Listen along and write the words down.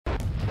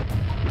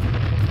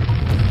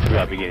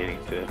are beginning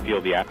to feel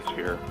the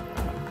atmosphere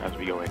as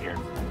we go in here.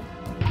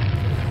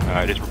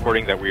 It is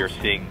reporting that we are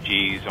seeing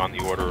G's on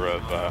the order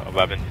of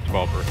 11 to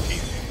 12 Earth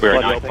Gs. We are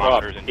 9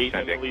 kilometers and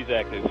descending.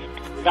 Active.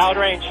 Valid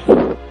range.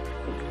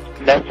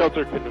 Nest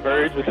filter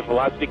converged with a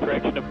velocity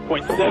correction of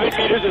 0.7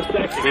 meters a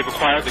second. We've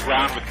acquired the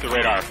ground with the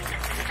radar.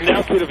 An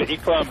altitude of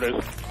 8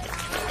 kilometers.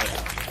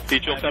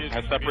 Seed shell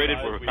has separated.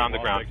 We've found the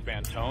ground.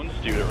 Expand tones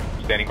due to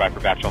Standing by for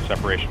batch shell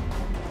separation.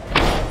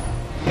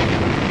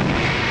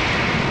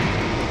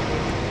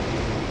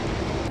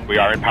 We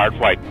are in powered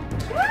flight.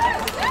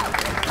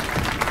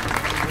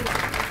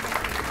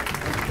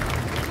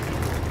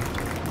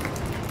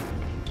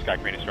 Sky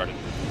crane has started.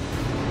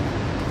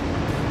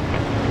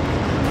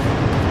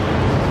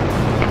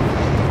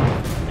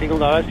 Signal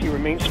to us, you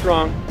remain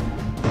strong.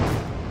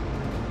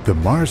 The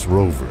Mars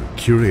rover,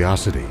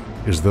 Curiosity,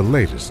 is the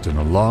latest in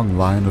a long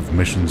line of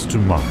missions to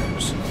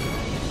Mars.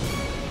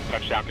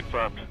 Touchdown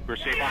confirmed. We're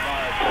safe on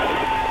Mars.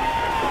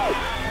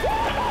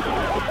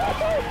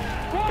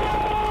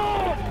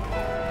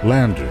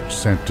 Landers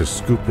sent to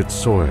scoop its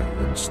soil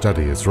and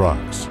study its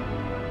rocks.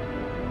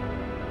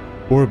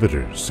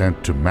 Orbiters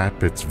sent to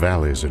map its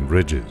valleys and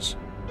ridges.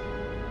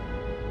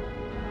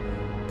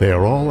 They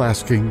are all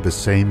asking the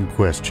same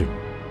question.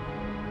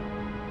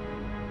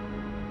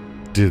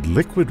 Did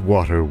liquid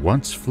water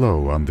once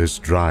flow on this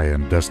dry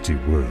and dusty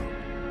world?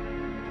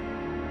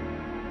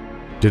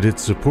 Did it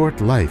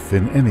support life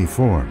in any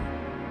form?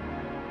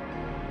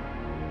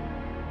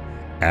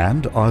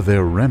 And are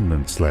there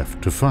remnants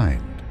left to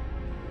find?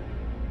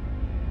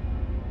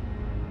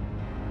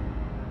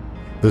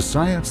 The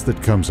science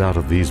that comes out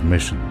of these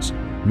missions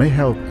may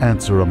help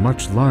answer a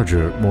much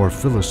larger, more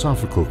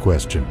philosophical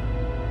question.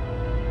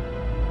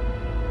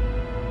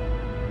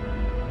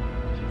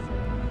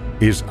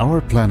 Is our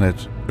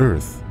planet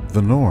Earth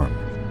the norm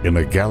in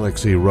a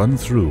galaxy run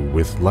through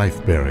with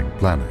life-bearing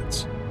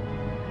planets?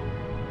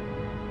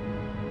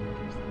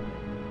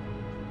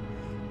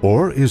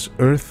 Or is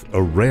Earth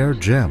a rare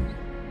gem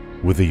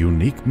with a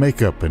unique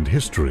makeup and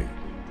history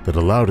that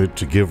allowed it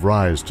to give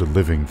rise to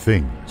living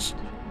things?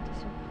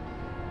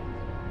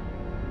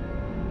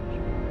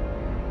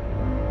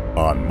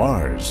 On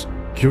Mars,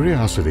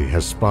 Curiosity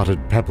has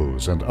spotted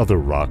pebbles and other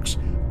rocks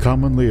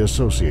commonly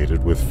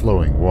associated with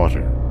flowing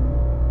water.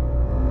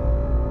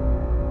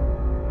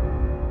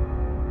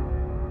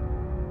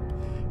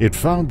 It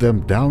found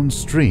them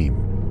downstream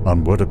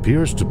on what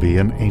appears to be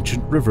an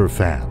ancient river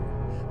fan,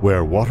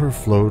 where water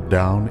flowed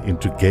down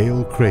into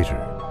Gale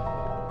Crater.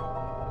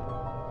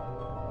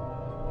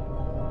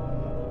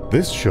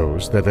 This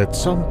shows that at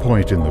some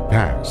point in the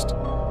past,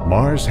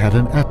 Mars had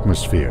an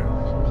atmosphere,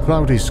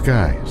 cloudy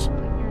skies,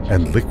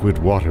 and liquid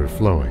water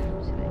flowing.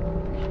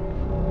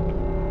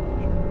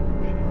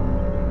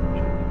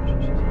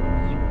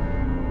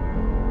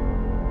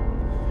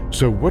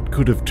 So what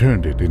could have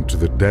turned it into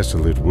the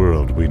desolate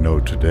world we know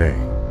today?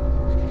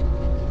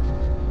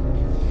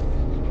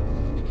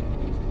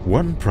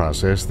 One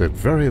process that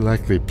very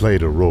likely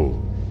played a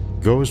role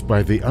goes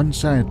by the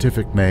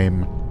unscientific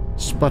name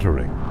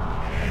sputtering.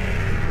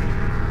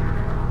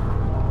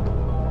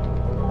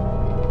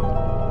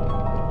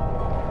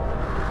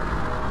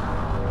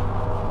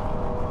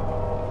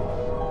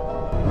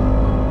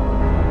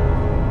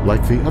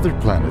 Like the other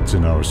planets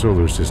in our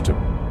solar system,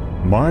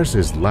 Mars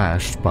is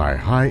lashed by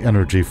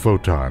high-energy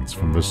photons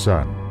from the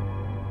Sun.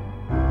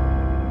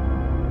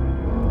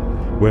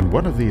 When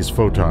one of these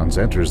photons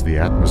enters the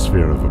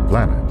atmosphere of a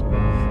planet,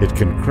 it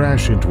can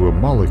crash into a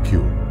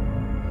molecule,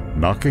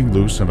 knocking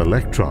loose an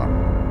electron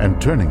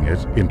and turning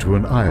it into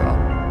an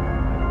ion.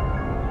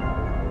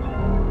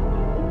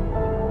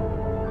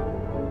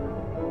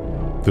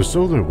 The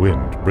solar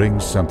wind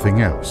brings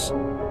something else: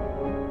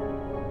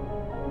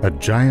 a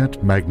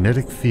giant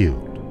magnetic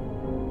field.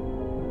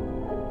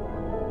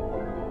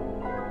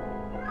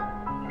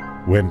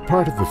 When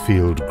part of the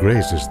field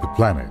grazes the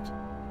planet,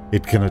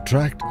 it can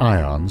attract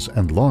ions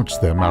and launch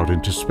them out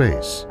into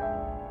space.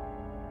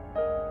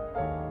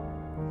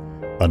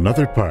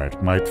 Another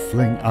part might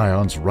fling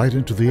ions right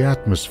into the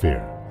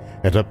atmosphere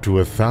at up to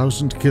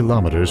 1,000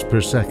 kilometers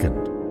per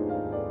second.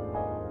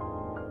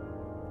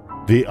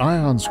 The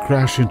ions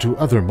crash into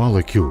other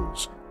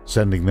molecules,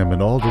 sending them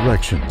in all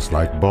directions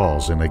like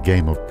balls in a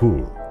game of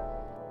pool.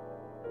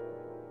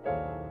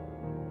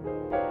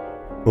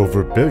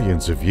 Over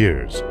billions of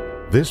years,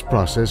 this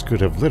process could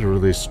have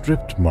literally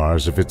stripped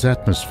Mars of its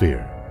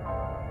atmosphere.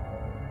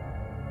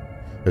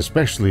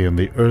 Especially in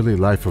the early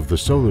life of the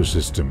solar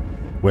system,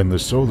 when the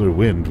solar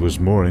wind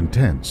was more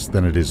intense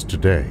than it is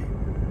today.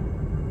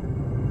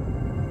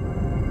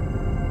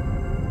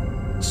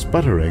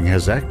 Sputtering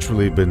has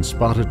actually been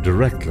spotted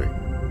directly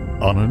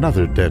on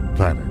another dead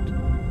planet,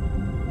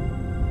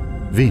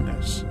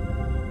 Venus.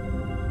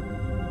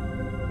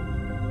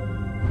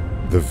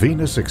 The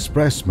Venus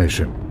Express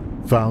mission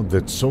found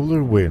that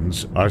solar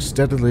winds are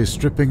steadily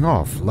stripping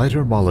off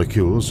lighter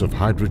molecules of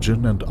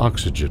hydrogen and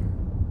oxygen.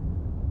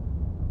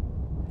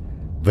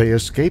 They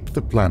escape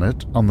the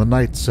planet on the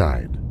night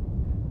side,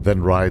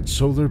 then ride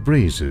solar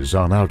breezes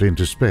on out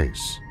into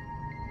space.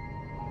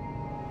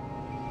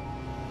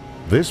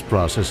 This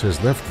process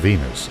has left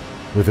Venus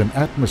with an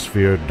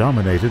atmosphere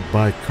dominated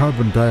by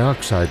carbon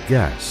dioxide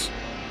gas,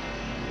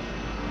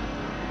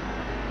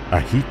 a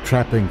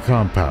heat-trapping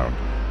compound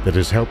that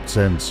has helped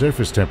send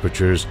surface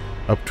temperatures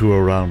up to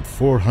around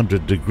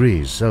 400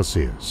 degrees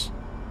Celsius.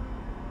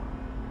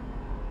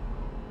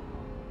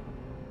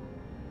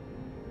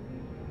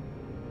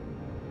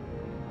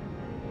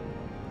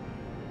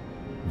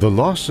 The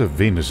loss of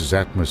Venus's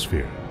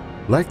atmosphere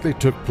likely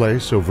took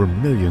place over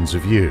millions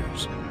of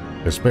years,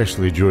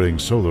 especially during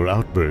solar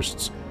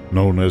outbursts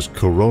known as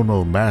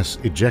coronal mass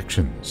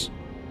ejections.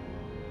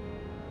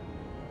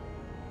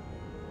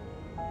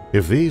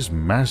 If these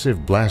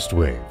massive blast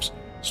waves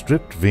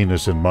stripped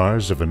Venus and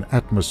Mars of an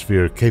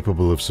atmosphere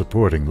capable of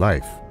supporting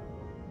life,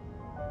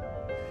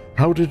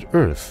 how did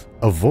Earth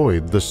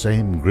avoid the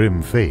same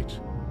grim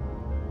fate?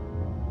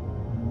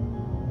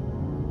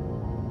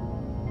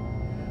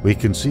 We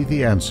can see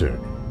the answer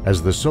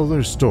as the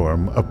solar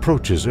storm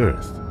approaches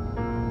Earth.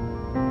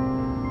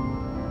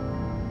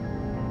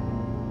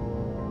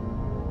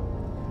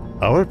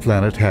 Our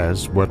planet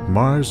has what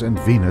Mars and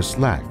Venus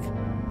lack: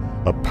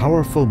 a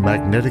powerful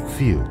magnetic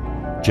field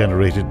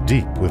generated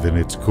deep within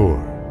its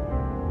core.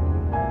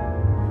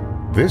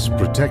 This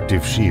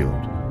protective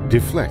shield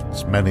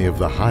deflects many of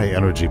the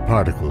high-energy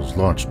particles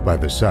launched by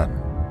the Sun.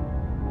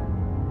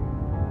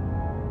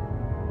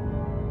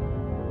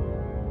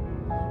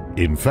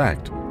 In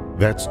fact,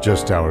 that's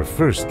just our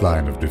first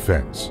line of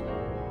defense.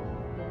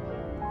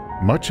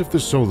 Much of the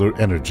solar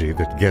energy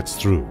that gets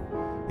through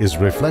is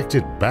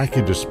reflected back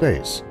into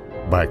space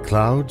by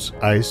clouds,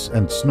 ice,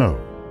 and snow.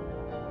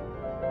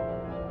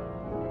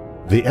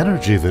 The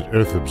energy that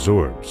Earth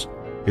absorbs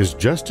is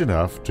just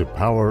enough to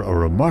power a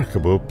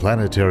remarkable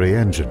planetary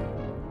engine,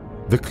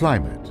 the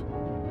climate.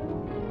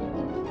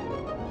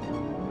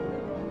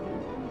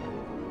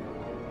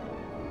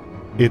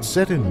 It's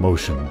set in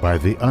motion by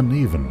the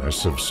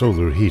unevenness of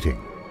solar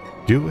heating,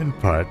 due in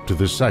part to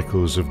the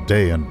cycles of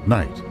day and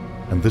night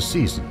and the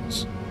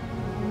seasons.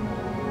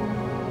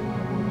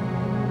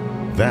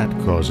 That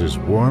causes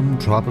warm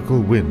tropical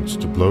winds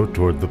to blow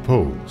toward the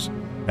poles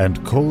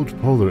and cold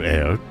polar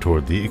air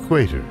toward the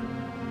equator.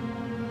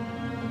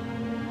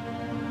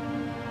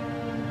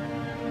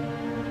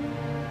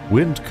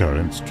 Wind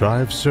currents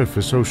drive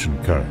surface ocean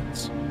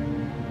currents.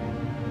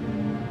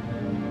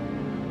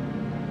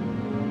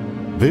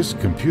 This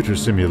computer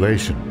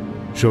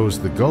simulation shows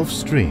the Gulf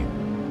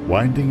Stream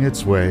winding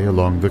its way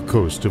along the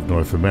coast of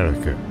North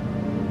America.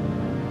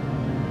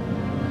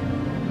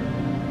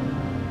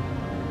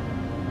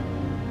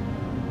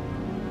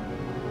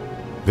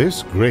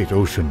 This great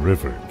ocean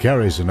river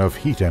carries enough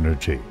heat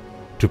energy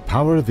to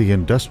power the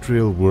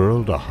industrial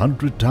world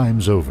 100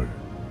 times over.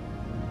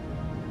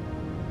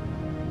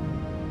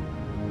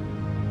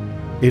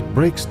 It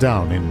breaks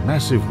down in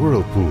massive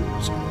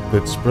whirlpools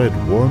that spread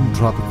warm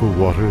tropical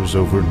waters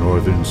over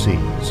northern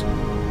seas.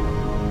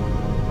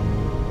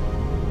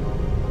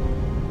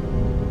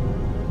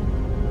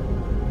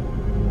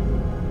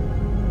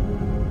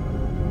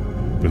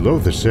 Below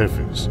the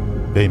surface,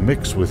 they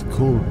mix with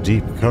cold,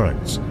 deep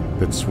currents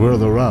that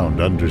swirl around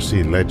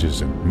undersea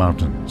ledges and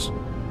mountains.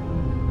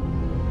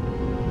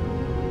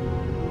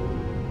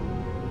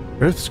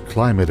 Earth's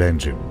climate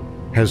engine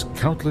has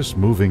countless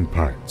moving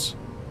parts: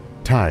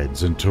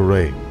 tides and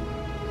terrain,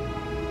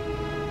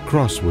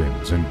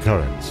 crosswinds and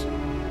currents,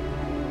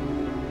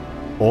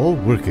 all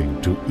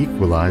working to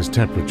equalize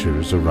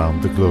temperatures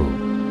around the globe.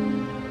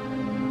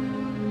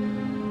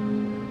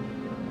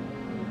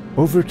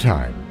 Over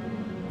time,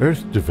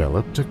 Earth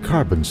developed a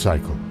carbon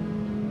cycle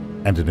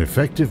and an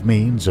effective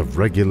means of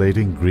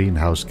regulating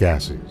greenhouse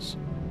gases.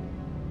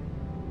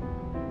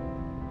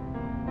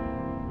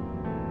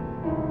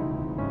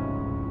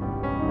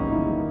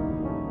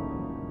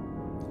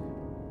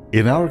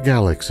 In our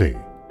galaxy,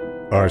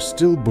 are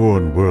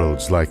stillborn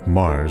worlds like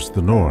Mars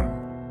the norm?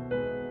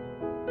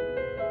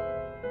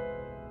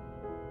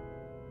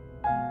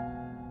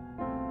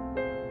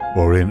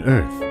 Or in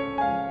Earth,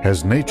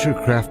 has nature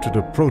crafted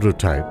a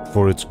prototype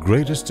for its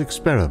greatest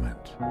experiment?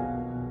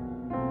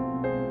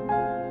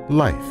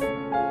 Life.